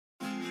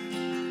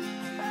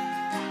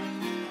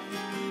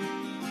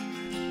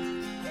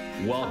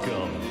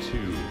Welcome to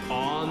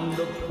On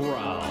the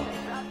Prowl.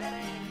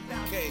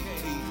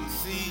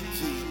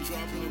 KTCG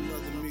dropping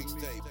another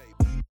mixtape.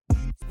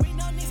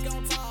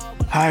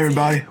 Hi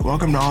everybody,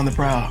 welcome to On the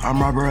Prowl.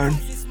 I'm Robert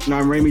Rhodes. And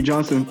I'm Ramey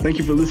Johnson. Thank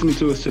you for listening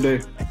to us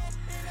today.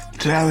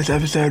 Today on this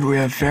episode we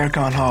have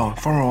Farrakhan Hall,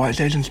 former White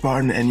Station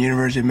Spartan and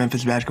University of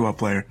Memphis basketball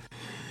player.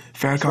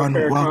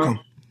 Farrakhan, welcome.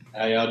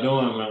 How y'all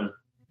doing, man?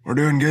 We're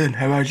doing good.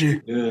 How about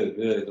you?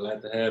 Good.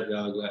 Glad to have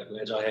y'all.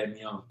 Glad y'all had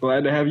me on.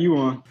 Glad to have you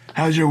on.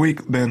 How's your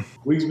week been?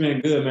 Week's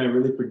been good, man.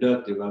 Really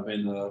productive. I've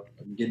been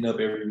getting up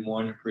every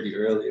morning pretty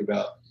early,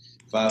 about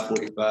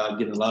 5:45,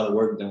 getting a lot of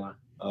work done.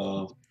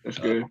 That's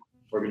good.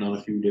 Working on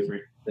a few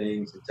different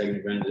things and taking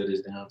advantage of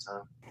this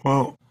downtime.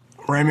 Well,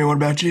 Ramey, what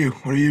about you?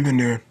 What have you been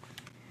doing?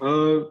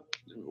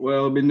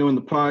 Well, been doing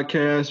the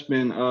podcast.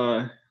 Been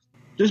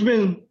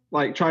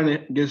like trying to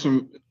get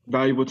some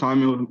valuable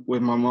time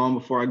with my mom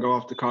before I go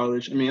off to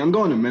college. I mean, I'm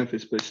going to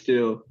Memphis, but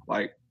still,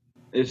 like,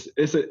 it's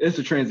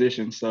a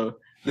transition. So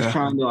just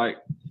trying to like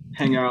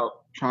hang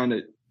out, trying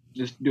to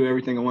just do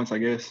everything at once, I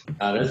guess.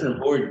 That's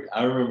important.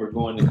 I remember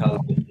going to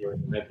college in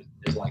Memphis.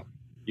 It's like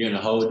you're in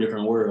a whole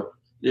different world.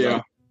 Yeah.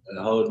 Like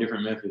a whole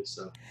different Memphis.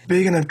 So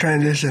Speaking of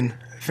transition,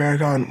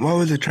 Farrakhan, what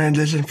was the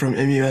transition from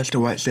MUS to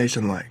White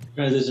Station like?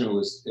 transition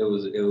was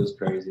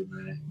crazy,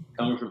 man.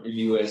 Coming from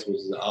MUS, which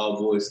is an all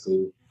boys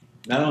school.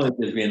 Not only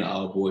just being an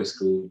all-boys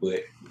school,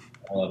 but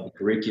the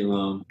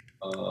curriculum,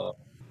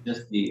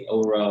 just the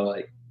overall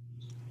like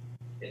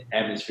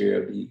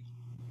atmosphere of the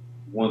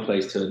one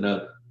place to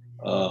another.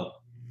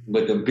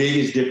 But the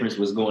biggest difference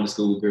was going to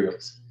school with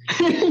girls.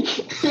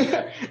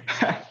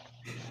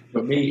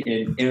 For me,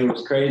 and it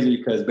was crazy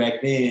because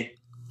back then,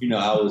 you know,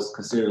 I was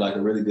considered like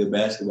a really good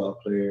basketball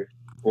player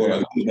or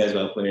a good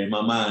basketball player in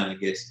my mind, I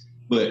guess.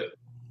 But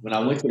when I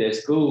went to that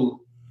school,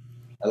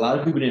 a lot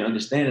of people didn't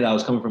understand that I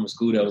was coming from a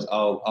school that was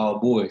all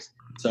boys.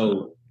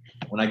 So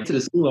when I get to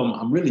the school,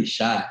 I'm really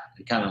shy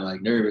and kind of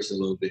like nervous a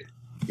little bit.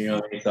 You know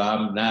what I mean? So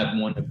I'm not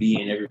wanting to be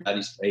in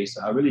everybody's face.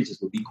 So I really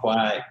just would be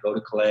quiet, go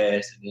to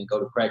class, and then go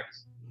to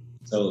practice.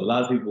 So a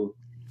lot of people,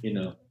 you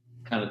know,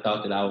 kind of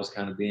thought that I was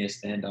kind of being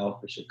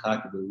standoffish or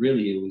cocky, but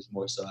really it was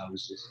more so I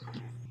was just.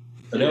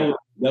 So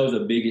that was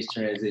the biggest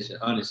transition,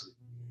 honestly,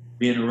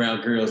 being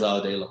around girls all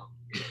day long.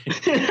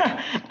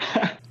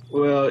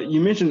 Well,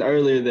 you mentioned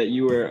earlier that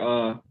you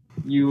were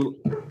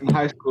in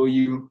high school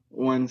you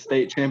won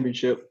state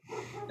championship,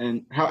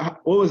 and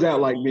what was that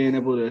like being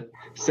able to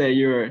say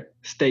you're a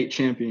state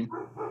champion?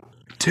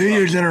 2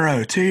 years in a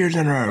row.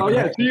 Oh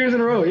yeah, 2 years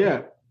in a row.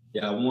 Yeah.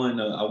 Yeah, I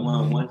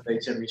won one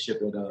state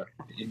championship at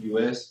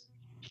MUS,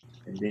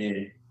 and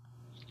then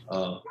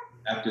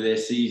after that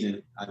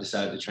season, I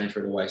decided to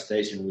transfer to White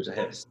Station, which I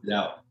had to sit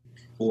out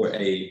for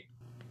a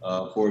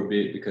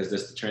bit because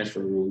that's the transfer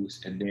rules,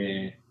 and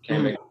then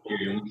came back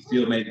here and we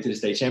still made it to the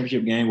state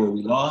championship game where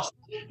we lost.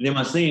 And then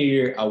my senior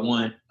year, I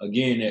won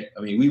again.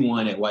 We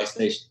won at White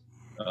Station.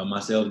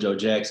 Myself, Joe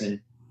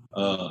Jackson,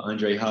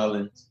 Andre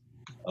Hollins,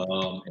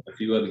 and a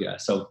few other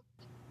guys. So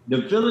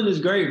the feeling is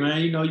great,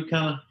 man. You know, you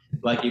kind of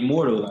like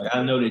immortal. Like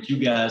I know that you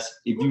guys,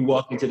 if you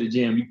walk into the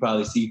gym, you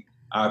probably see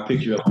our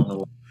picture up on the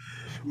wall.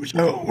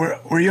 So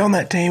were you on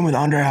that team with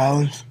Andre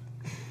Hollins?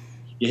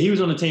 Yeah, he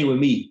was on the team with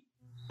me.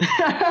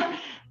 I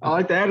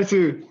like the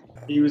attitude.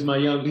 He was my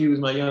young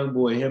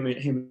boy.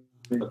 Him.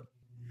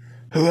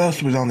 Who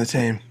else was on the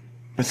team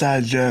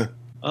besides Joe?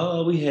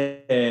 We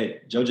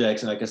had Joe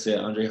Jackson, like I said,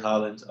 Andre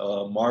Hollins,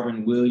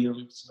 Marvin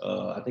Williams.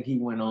 I think he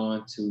went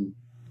on to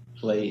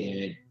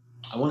play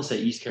at, I want to say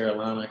East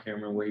Carolina. I can't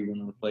remember where he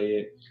went on to play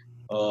at.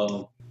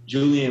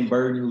 Julian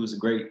Burton, who was a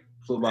great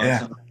football player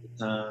at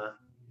the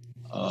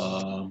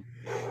time.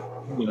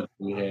 Who else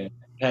we had?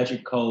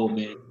 Patrick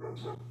Coleman,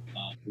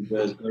 who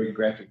does great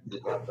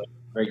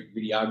great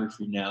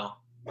videography now.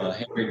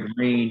 Henry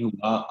Green, who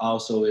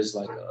also is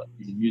like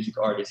he's a music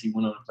artist. He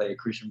went on to play at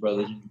Christian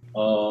Brothers.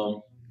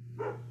 Who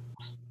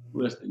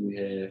else did we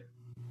have?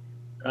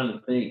 Trying to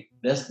think.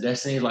 That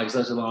seems like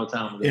such a long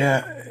time ago.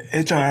 Yeah,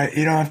 it's all right.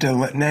 You don't have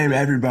to name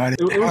everybody.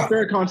 It was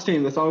Farrakhan's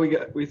team. That's all we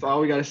got. We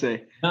got to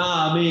say.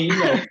 Nah, I mean, you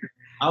know,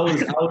 I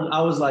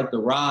was like the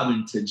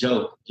Robin to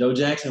Joe. Joe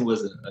Jackson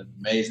was an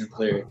amazing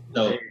player.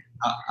 So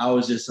I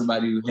was just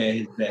somebody who had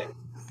his back.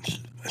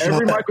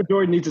 Every Michael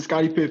Jordan needs a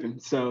Scottie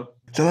Pippen. So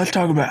let's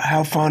talk about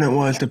how fun it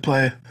was to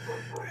play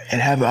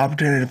and have the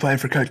opportunity to play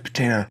for Coach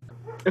Pitino.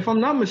 If I'm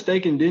not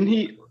mistaken,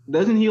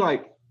 hasn't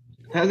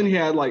he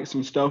had like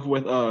some stuff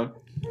with the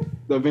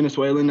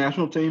Venezuelan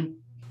national team?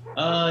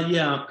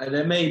 Yeah,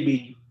 that may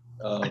be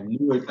a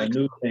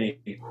new thing.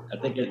 I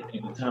think at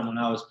the time when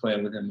I was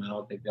playing with him,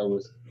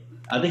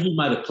 I think he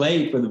might have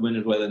played for the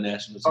Venezuelan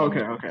national team.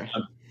 Okay.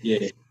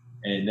 Yeah,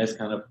 and that's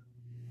kind of,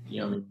 you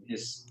know,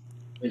 his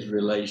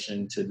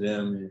relation to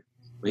them.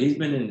 But he's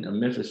been in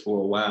Memphis for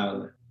a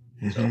while.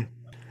 So.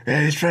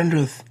 Yeah, he's friends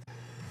with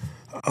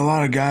a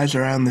lot of guys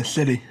around the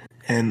city,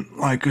 and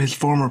like his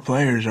former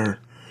players are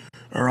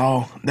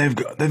all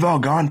they've all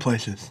gone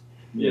places.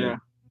 Yeah.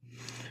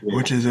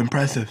 Which is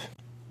impressive.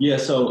 Yeah,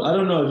 so I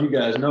don't know if you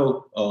guys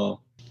know,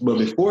 but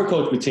before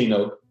Coach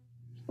Pitino,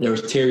 there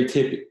was Terry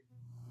Tippett.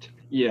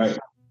 Yes. Right?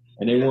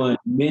 and they won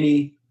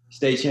many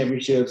state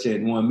championships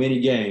and won many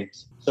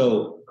games.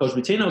 So Coach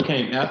Pitino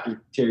came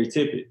after Terry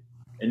Tippett.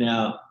 And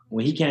now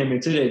when he came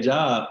into that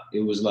job, it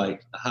was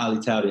like a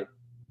highly touted,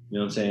 you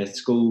know what I'm saying,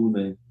 school.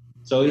 And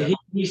so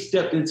he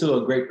stepped into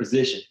a great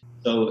position.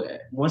 So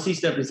once he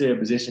stepped into that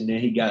position, then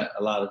he got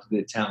a lot of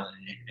good talent.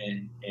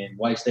 And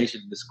White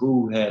Station, the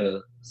school had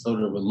a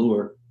sort of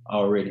allure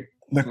already.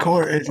 The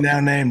court is now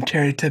named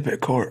Terry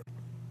Tippett Court.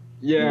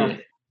 Yeah,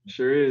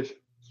 sure is.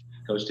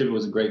 Coach Tippett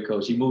was a great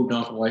coach. He moved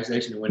on from White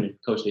Station and went and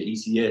coached at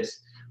ECS,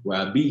 where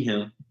I beat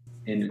him.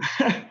 And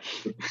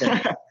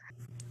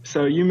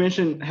so you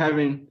mentioned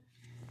having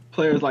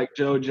players like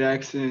Joe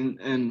Jackson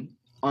and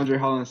Andre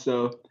Holland.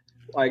 So,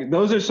 like,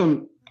 those are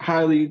some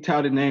highly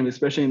touted names,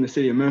 especially in the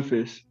city of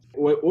Memphis.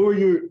 What were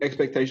your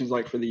expectations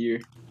like for the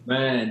year?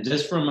 Man,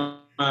 just from the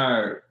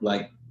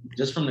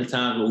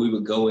times where we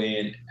would go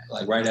in,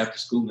 like, right after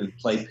school and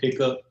play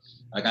pickup,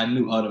 like, I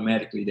knew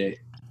automatically that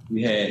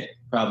we had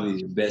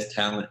probably the best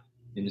talent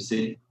in the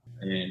city.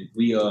 And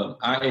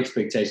our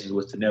expectations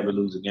was to never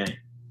lose a game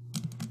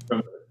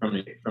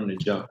from the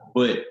jump.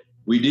 But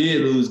we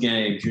did lose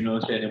games, you know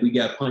what I'm saying? And we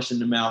got punched in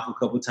the mouth a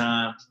couple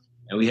times,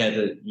 and we had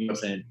to, you know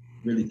what I'm saying,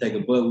 really take a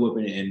butt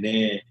whooping. And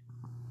then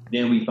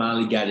we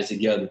finally got it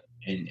together,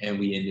 and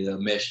we ended up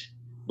meshing.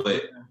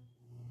 But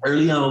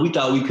early on, we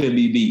thought we couldn't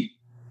be beat,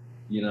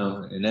 you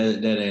know, and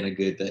that ain't a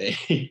good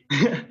thing.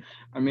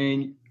 I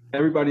mean,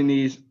 everybody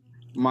needs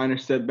minor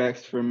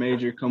setbacks for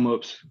major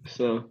come-ups.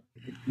 So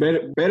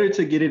better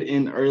to get it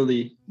in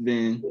early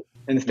than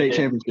in the state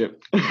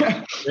championship.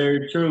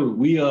 Very true.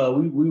 We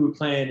were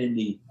playing in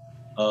the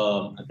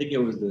I think it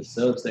was the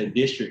sub-state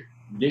district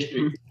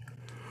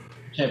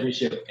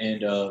championship,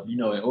 and you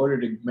know, in order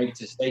to make it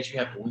to state, you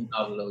have to win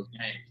all of those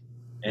games.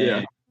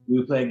 And we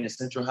were playing in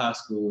Central High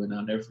School, and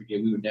I'll never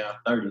forget, we were down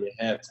 30 at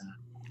halftime,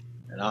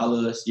 and all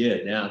of us,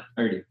 down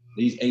 30.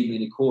 These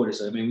 8-minute quarters.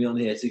 So I mean, we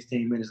only had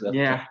 16 minutes left.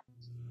 Yeah.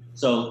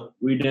 So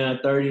we're down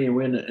 30, and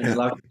we're in the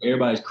locker room.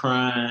 Everybody's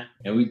crying,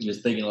 and we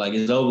just thinking like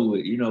it's over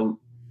with. You know,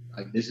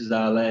 like this is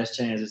our last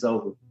chance. It's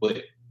over.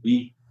 But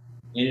we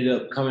ended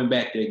up coming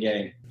back that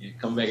game and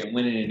coming back and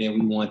winning, and then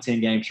we won 10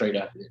 games straight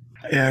after that.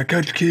 Yeah,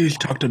 Coach Hughes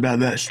talked about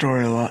that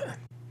story a lot.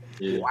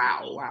 Yeah.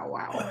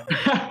 Wow.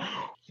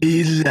 He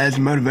uses it as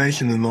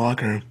motivation in the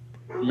locker room.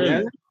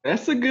 Yeah,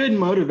 that's a good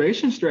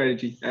motivation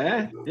strategy.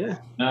 Yeah.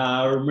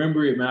 I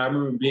remember it, man. I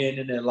remember being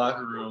in that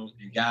locker room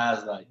and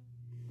guys like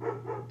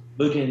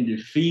looking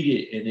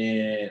defeated, and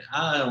then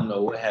I don't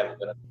know what happened,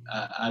 but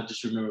I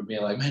just remember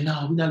being like, man,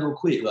 no, we're not gonna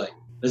quit. Like,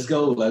 let's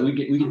go. Like, we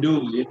can do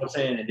it. You know what I'm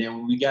saying? And then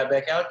when we got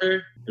back out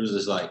there, it was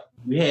just like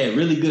we had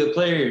really good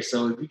players.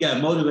 So if you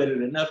got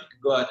motivated enough, you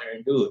could go out there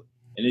and do it.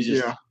 And it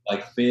just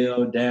like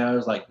fell down. It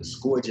was like the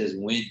score just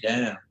went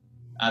down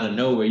out of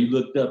nowhere. You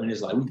looked up and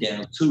it's like we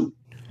down 2.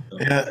 So,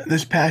 yeah,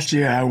 this past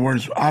year I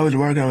was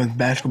working with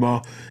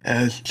basketball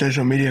as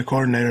social media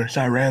coordinator,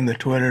 so I ran the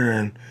Twitter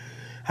and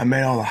I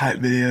made all the hype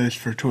videos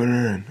for Twitter,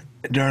 and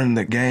during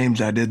the games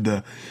I did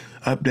the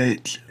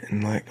updates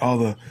and like all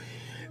the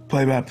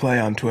play-by-play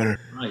on Twitter.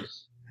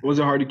 nice. Was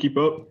it hard to keep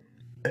up?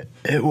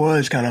 It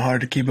was kind of hard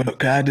to keep up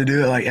because I had to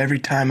do it like every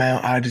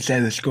timeout. I had to say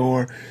the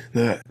score,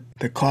 the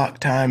clock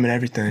time, and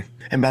everything.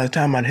 And by the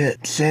time I'd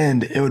hit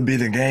send, it would be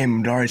the game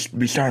would already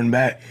be starting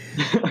back.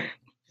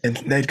 And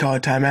they'd call a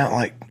timeout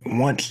like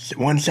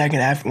 1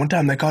 second after. One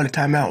time they called a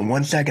timeout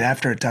 1 second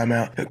after a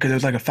timeout because it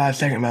was like a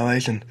 5-second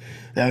violation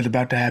that was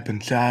about to happen.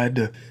 So I had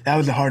to. That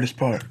was the hardest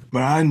part,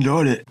 but I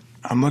enjoyed it.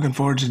 I'm looking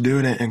forward to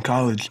doing it in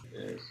college.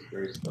 Yeah, it's a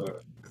great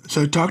start.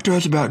 So talk to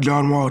us about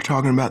John Wall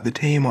talking about the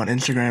team on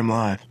Instagram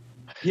Live.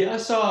 Yeah, I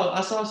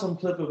saw some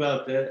clip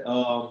about that.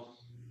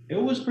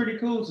 It was pretty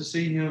cool to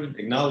see him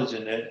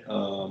acknowledging that.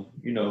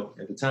 You know,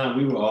 at the time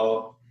we would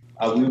all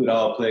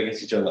play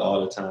against each other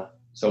all the time.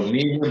 So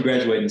me and him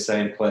graduated in the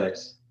same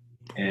class.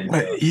 And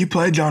Wait, you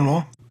played John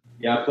Wall?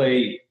 yeah, I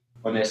played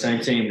on that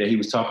same team that he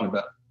was talking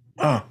about.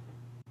 Oh,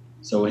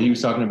 So when he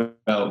was talking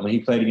about when he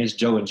played against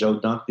Joe and Joe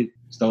dunked it,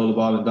 stole the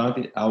ball and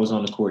dunked it, I was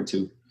on the court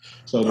too.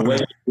 So the way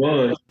it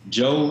was,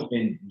 Joe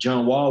and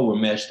John Wall were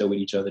matched up with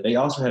each other. They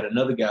also had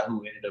another guy who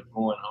ended up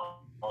going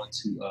on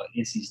to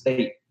NC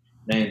State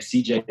named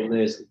C.J.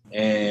 Leslie.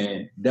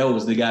 And that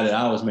was the guy that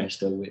I was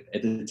matched up with.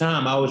 At the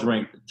time, I was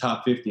ranked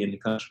top 50 in the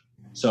country.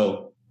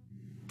 So,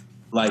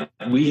 like,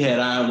 we had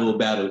our little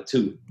battle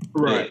too.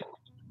 Right.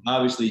 But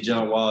obviously,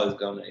 John Wall is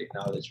going to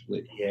acknowledge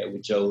what he had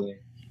with Joe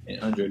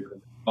and Andre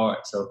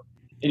Hart. So,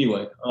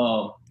 anyway,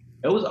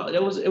 it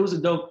was a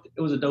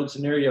dope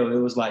scenario.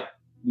 It was like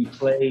we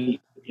played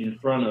in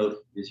front of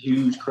this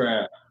huge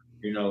crowd,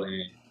 you know,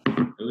 and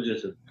it was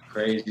just a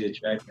crazy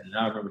attraction. And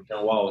I remember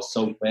John Wall was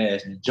so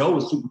fast, and Joe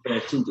was super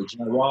fast too. But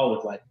John Wall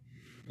was like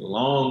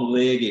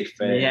long-legged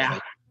fast,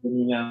 like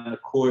coming down the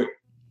court.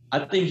 I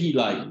think he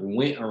like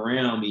went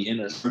around me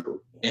in a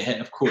circle at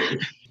half court.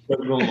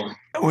 Kept going.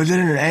 was it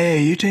an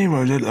AAU team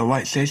or was it a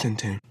White Station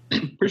team?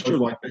 Pretty sure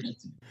like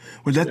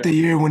Was that the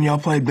year when y'all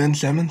played Ben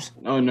Simmons?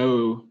 Oh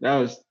no, that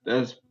was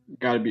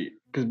got to be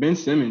because Ben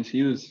Simmons,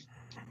 he was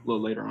a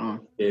little later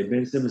on. Yeah,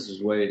 Ben Simmons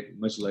was way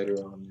much later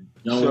on.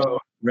 So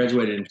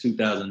graduated in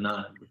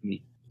 2009 with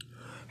me.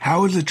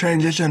 How was the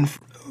transition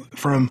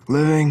from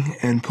living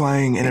and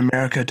playing in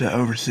America to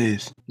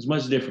overseas? It's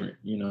much different.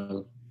 You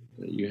know,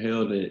 you're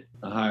held at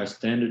a higher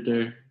standard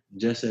there,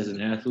 just as an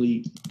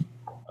athlete,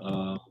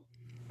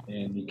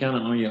 and you're kind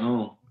of on your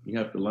own. You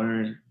have to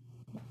learn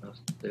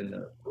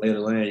the lay of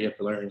the land. You have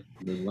to learn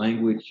the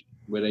language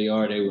where they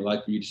are. They would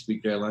like for you to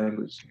speak their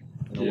language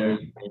in a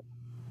way.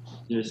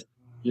 Just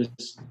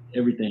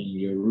everything.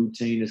 Your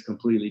routine is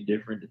completely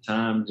different. The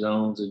time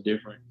zones are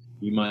different.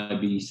 You might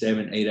be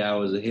 7-8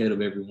 hours ahead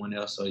of everyone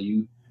else, so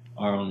you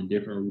are on a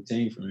different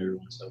routine from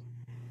everyone. So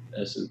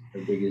that's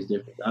the biggest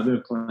difference.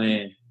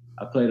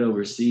 I played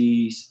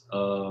overseas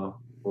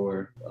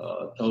for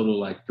a total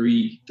like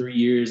three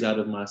years out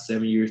of my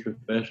 7 years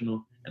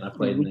professional, and I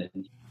played in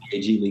the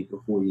G League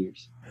for 4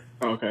 years.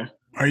 Okay.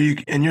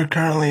 You're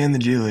currently in the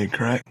G League,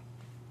 correct?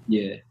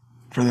 Yeah.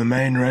 For the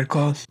Maine Red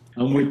Claws?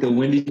 I'm with the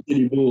Windy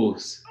City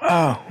Bulls.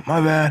 Oh,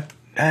 my bad.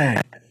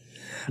 Dang.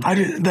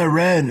 The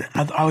red.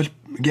 I was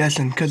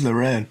guessing because of the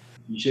red.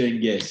 You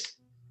shouldn't guess.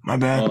 My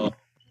bad.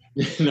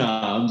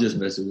 Nah, I'm just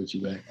messing with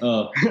you, man.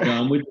 I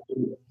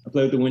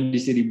play with the Windy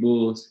City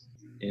Bulls,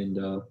 and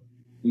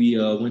we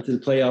went to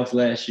the playoffs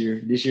last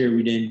year. This year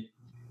we didn't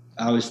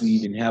have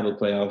a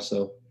playoff,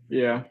 so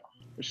yeah,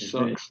 which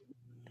sucks.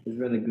 It's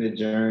been a good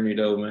journey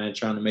though, man.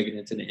 Trying to make it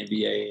into the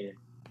NBA and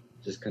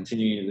just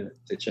continuing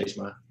to chase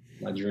my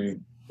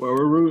dream. Well,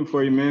 we're rooting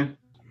for you, man.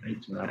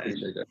 Thanks, man. I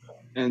appreciate that.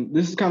 And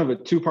this is kind of a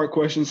two-part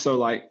question, so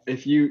like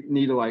if you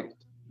need to like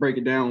break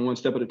it down one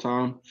step at a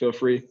time, feel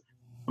free.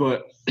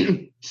 But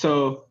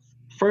so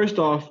first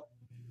off,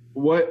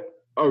 what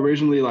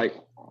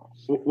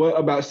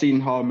about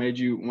Seton Hall made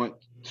you want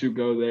to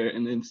go there?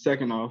 And then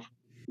second off,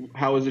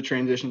 how was the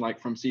transition like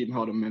from Seton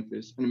Hall to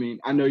Memphis? And I mean,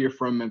 I know you're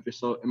from Memphis,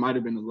 so it might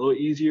have been a little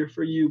easier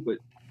for you, but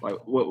like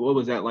what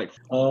was that like?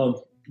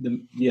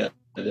 The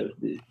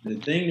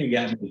thing that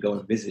got me to go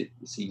and visit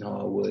Seton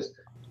Hall was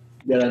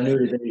that I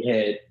knew that they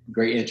had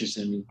great interest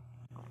in me,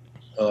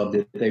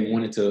 that they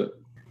wanted to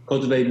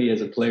cultivate me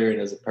as a player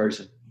and as a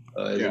person,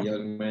 as a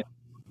young man.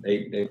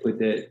 They put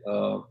that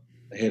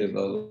ahead of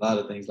a lot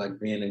of things, like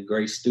being a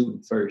great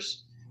student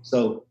first.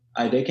 So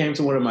they came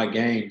to one of our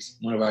games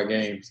when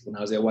I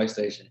was at White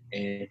Station,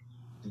 and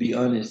to be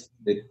honest,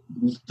 we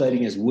played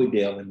against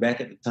Wooddale, and back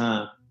at the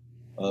time,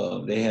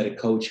 they had a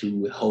coach who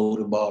would hold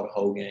the ball the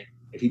whole game.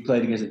 If he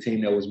played against a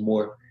team that was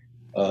more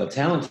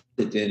talented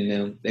than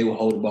them, they would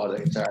hold the ball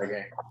the entire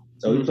game.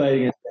 So we played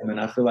against them, and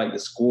I feel like the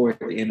score at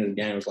the end of the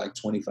game was like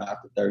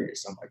 25-30 or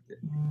something like that.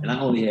 And I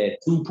only had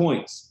 2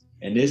 points.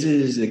 And this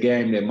is a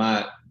game that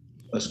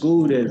a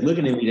school that's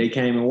looking at me, they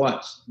came and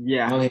watched.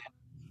 Yeah. I only had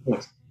 2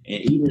 points.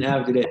 And even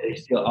after that, they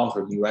still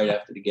offered me right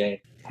after the game.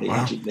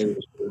 They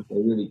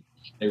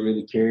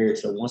really cared.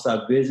 So once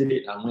I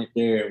visited, I went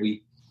there, and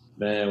we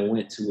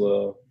went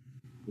to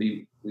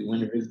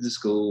to visit the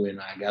school, and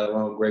I got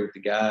along great with the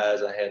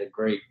guys. I had a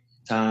great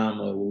time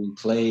when we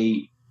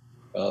played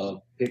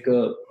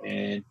pickup,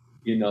 and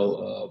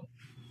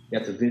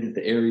got to visit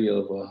the area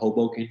of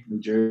Hoboken, New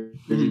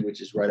Jersey,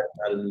 which is right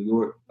outside of New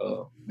York,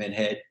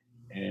 Manhattan.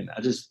 And I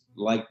just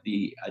like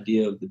the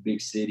idea of the big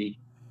city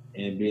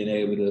and being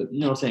able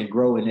to,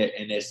 grow in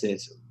that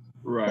sense.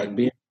 Right. Like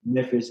being in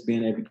Memphis,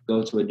 being able to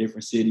go to a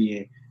different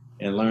city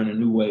and learn a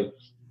new way,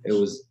 that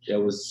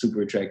was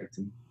super attractive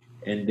to me.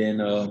 And then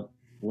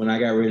when I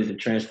got ready to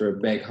transfer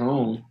back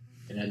home,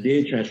 and I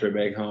did transfer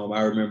back home,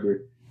 I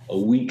remember a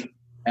week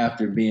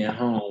after being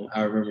home,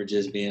 I remember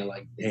just being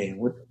like, "Damn,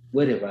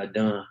 what have I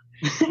done?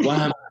 Why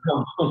am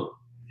I home?"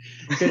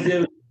 Because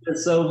it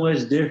was so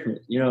much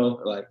different,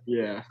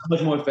 so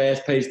much more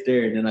fast paced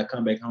there. And then I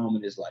come back home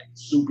and it's like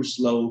super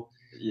slow,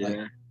 like,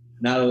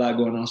 not a lot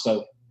going on.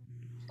 So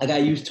I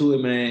got used to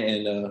it, man.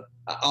 And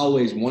I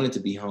always wanted to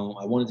be home.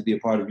 I wanted to be a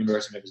part of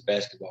University of Memphis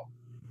basketball.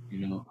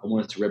 I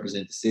wanted to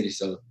represent the city.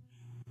 So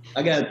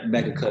I got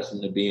back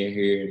accustomed to being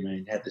here, and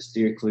man, had to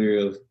steer clear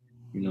of,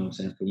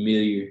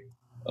 familiar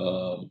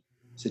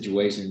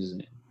situations,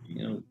 and,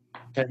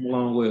 came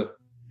along well.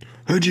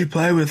 Who'd you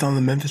play with on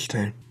the Memphis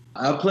team?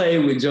 I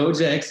played with Joe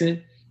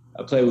Jackson.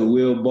 I played with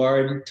Will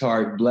Barton,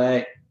 Tariq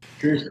Black,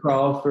 Chris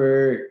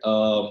Crawford,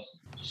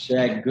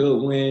 Shaq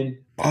Goodwin.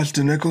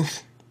 Austin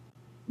Nichols?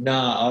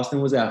 Nah,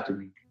 Austin was after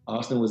me.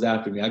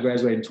 I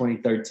graduated in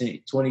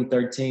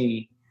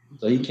 2013.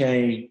 So he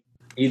came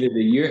either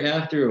the year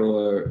after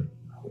or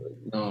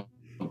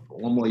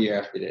one more year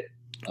after that.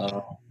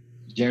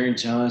 Jaren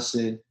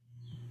Johnson,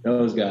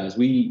 those guys.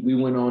 We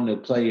went on to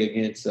play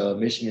against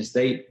Michigan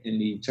State in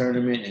the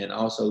tournament, and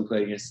also we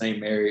played against St.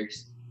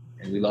 Mary's,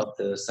 and we lost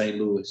to St.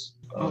 Louis.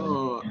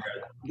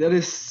 That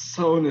is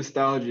so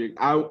nostalgic.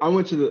 I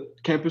went to the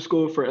campus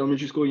school for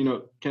elementary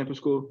school. Campus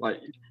school. Like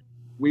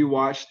we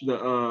watched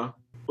the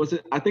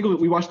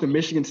we watched the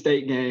Michigan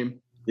State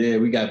game. Yeah,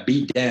 we got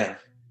beat down.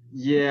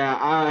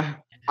 Yeah,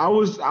 I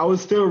was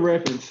still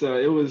repping, so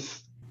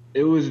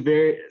it was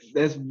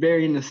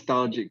very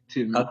nostalgic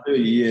to me. I feel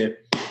you,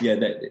 yeah.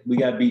 That we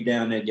got beat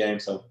down that game,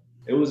 so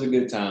it was a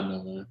good time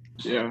though, man.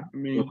 Yeah, I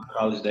mean,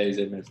 college days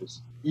at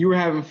Memphis. You were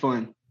having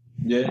fun.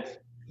 Yeah.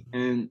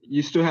 and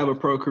you still have a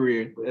pro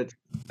career.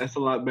 That's a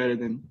lot better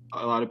than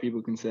a lot of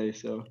people can say.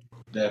 So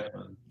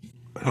Definitely.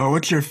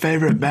 What's your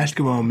favorite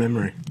basketball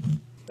memory?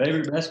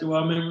 Favorite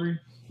basketball memory?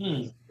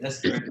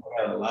 That's good.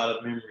 I have a lot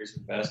of memories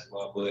in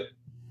basketball, but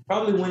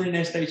probably winning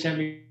that state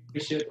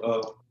championship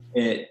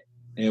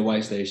at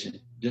White Station,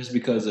 just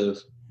because of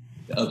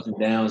the ups and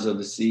downs of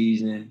the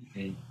season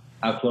and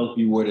how close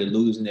we were to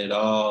losing it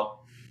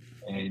all,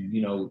 and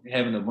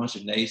having a bunch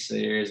of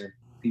naysayers and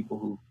people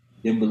who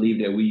didn't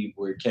believe that we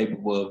were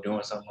capable of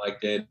doing something like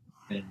that,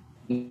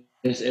 and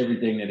just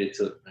everything that it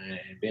took, man,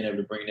 and being able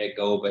to bring that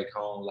goal back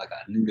home like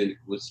I knew that it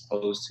was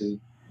supposed to.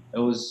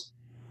 That was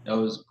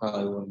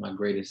probably one of my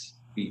greatest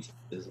feats.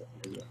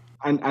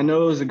 I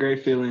know it was a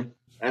great feeling.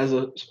 As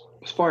a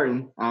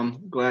Spartan,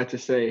 I'm glad to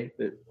say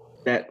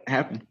that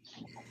happened.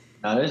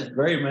 Now that's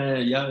great,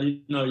 man. Y'all,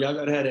 y'all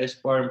gotta have that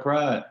Spartan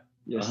pride.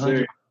 Yes,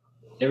 sir.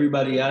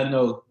 Everybody I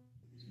know,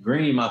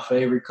 green my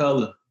favorite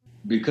color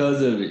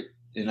because of it.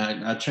 And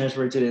I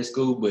transferred to that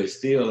school, but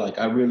still, like,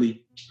 I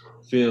really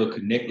feel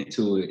connected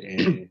to it.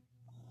 And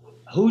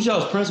who's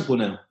y'all's principal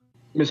now?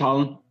 Miss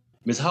Holland.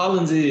 Miss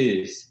Hollins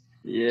is.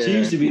 Yeah. She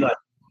used to be like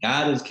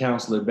guidance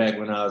counselor back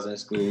when I was in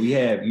school. We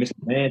had Mr.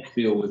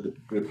 Mansfield was the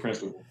good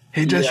principal.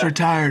 He just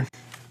retired.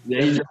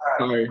 Yeah, he's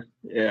retired.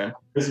 Yeah.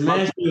 Mr.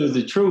 Mansfield is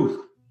the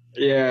truth.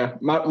 Yeah.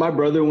 My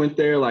brother went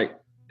there, like,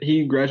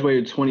 he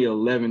graduated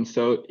 2011,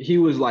 so he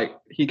was like,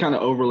 he kind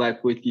of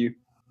overlapped with you.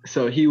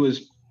 So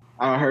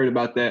I heard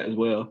about that as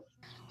well.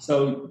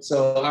 So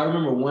I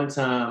remember one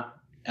time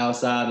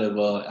outside of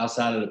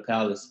the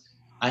Palace,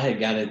 I had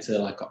got into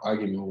like an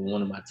argument with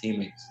one of my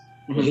teammates.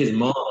 With his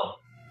mom.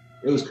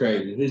 It was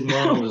crazy. His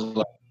mom was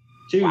like,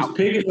 she was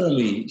picking on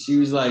me. She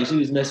was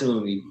messing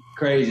with me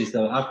crazy.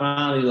 So I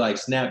finally like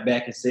snapped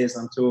back and said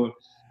something to her.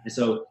 And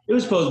so it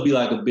was supposed to be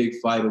like a big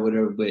fight or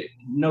whatever, but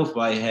no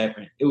fight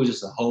happened. It was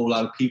just a whole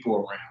lot of people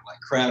around, like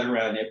crowded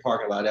around that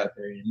parking lot out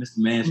there. And Mr.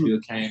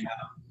 Mansfield came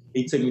out.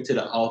 He took me to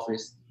the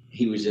office.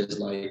 He was just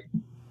like,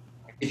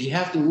 if you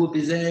have to whoop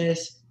his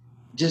ass,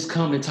 just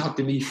come and talk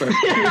to me first.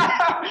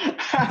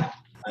 I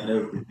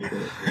never forget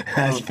that.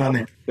 That's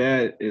funny.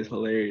 That is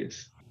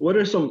hilarious. What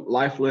are some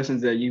life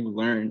lessons that you've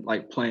learned,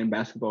 like playing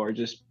basketball or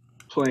just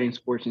playing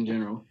sports in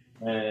general?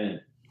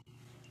 Man,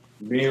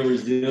 being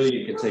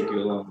resilient can take you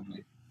a long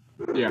way.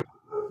 Yeah.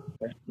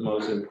 That's the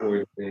most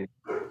important thing.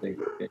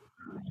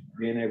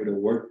 Being able to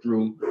work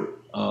through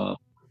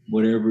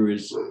whatever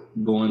is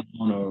going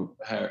on or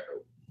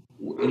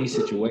any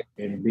situation,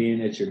 and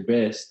being at your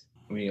best,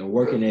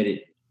 working at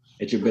it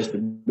at your best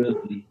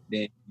ability,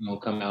 then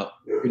come out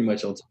pretty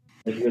much on top.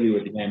 That's really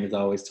what the game has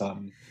always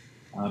taught me.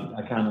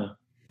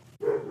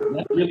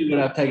 That's really what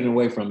I've taken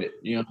away from it.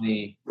 You know what I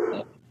mean?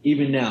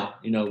 Even now,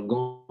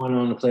 going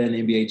on to play in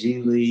the NBA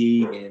G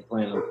League and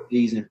playing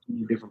overseas in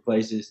different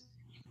places,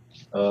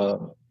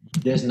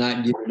 just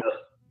not giving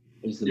up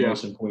is the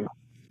most important.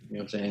 You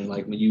know what I'm saying?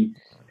 Like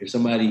if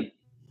somebody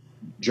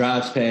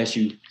drives past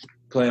you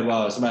playing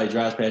ball, somebody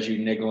drives past you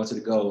and they're going to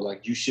the goal,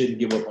 like, you shouldn't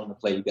give up on the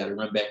play. You got to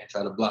run back and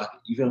try to block it.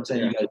 You feel what I'm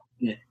saying? Yeah.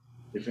 You got to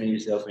defend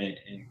yourself and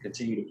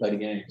continue to play the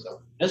game. So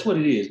that's what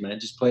it is,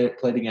 man. Just play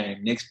the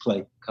game. Next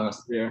play,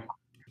 constantly. Yeah.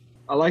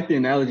 I like the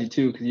analogy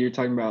too, because you're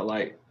talking about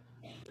like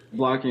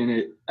blocking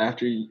it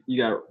after you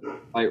got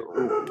like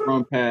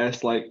run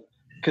past, like,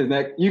 because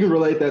that you can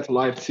relate that to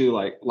life too.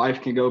 Like,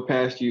 life can go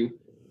past you.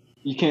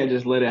 You can't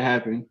just let it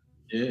happen.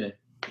 Yeah.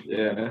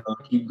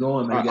 Keep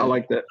going, man. I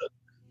like that.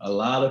 A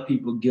lot of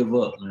people give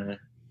up, man.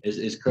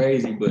 It's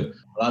crazy, but a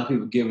lot of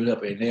people give it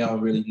up, and they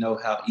don't really know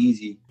how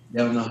easy.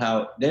 They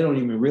don't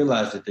even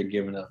realize that they're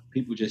giving up.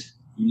 People just,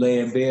 you lay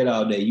in bed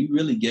all day. You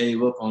really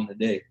gave up on the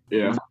day.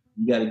 Yeah.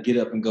 You got to get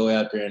up and go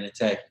out there and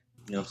attack it.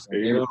 You know what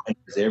I'm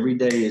saying? Every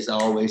day is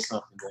always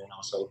something going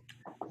on. So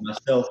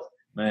myself,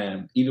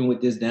 man, even with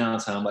this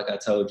downtime, like I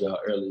told y'all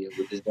earlier,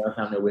 with this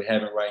downtime that we're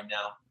having right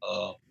now,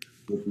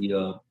 with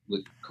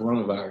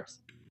coronavirus,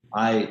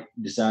 I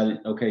decided,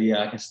 okay,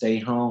 I can stay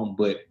home,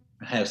 but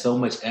I have so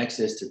much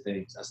access to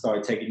things. I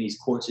started taking these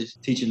courses,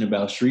 teaching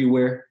about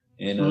streetwear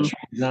and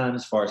street design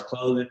as far as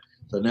clothing.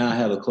 So now I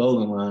have a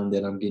clothing line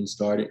that I'm getting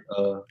started.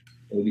 It'll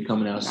be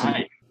coming out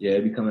soon. Yeah,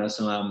 it'll be coming out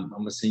soon. I'm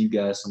gonna send you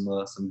guys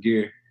some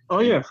gear. Oh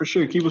yeah, for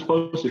sure. Keep us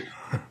posted.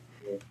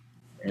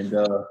 And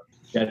got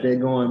that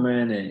going,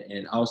 man,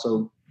 and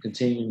also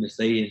continuing to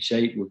stay in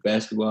shape with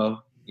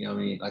basketball. You know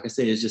what I mean? Like I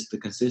said, it's just the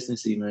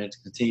consistency, man, to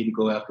continue to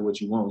go after what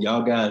you want.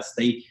 Y'all guys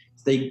keep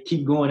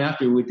going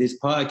after it with this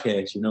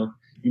podcast.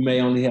 You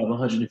may only have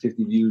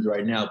 150 views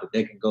right now, but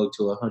they can go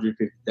to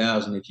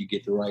 150,000 if you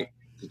get the right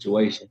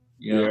situation.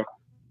 Yeah.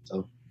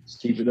 So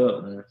just keep it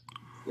up, man.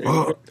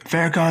 Well,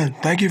 Farrakhan,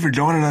 thank you for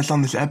joining us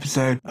on this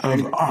episode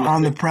of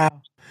On the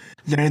Prowl.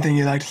 Is there anything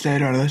you'd like to say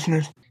to our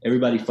listeners?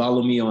 Everybody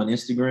follow me on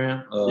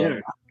Instagram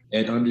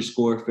at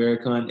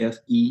 _Farrakhan,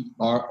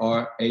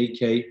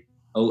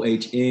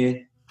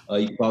 FERRAKOHN.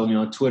 You can follow me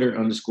on Twitter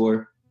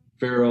 _Fero,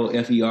 FERO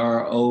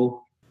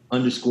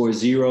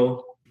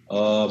 _0.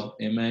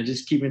 And man,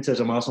 just keep in touch.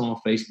 I'm also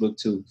on Facebook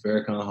too,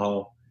 Farrakhan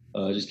Hall.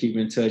 Just keep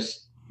in touch.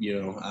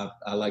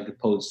 I like to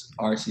post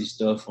artsy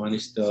stuff, funny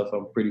stuff.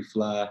 I'm pretty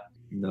fly.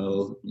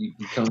 you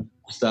can come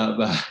stop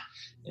by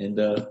and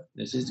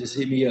just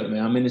hit me up,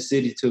 man. I'm in the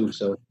city too,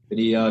 so if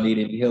y'all need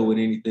any help with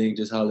anything,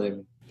 just holler at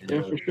me.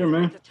 Yeah, for sure,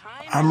 man.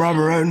 I'm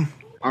Robert Roden.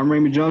 I'm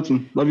Raymond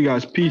Johnson. Love you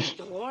guys. Peace.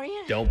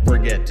 Don't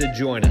forget to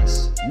join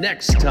us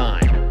next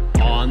time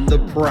on The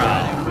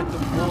Prowl. With the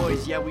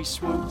boys, yeah we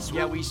swoop,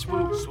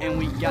 and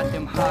we got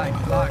them high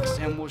blocks,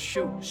 and we'll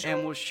shoot,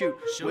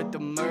 with the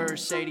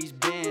Mercedes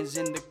Benz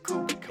in the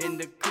coupe,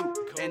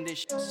 and this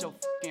shit so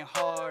fucking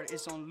hard,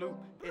 it's on loop.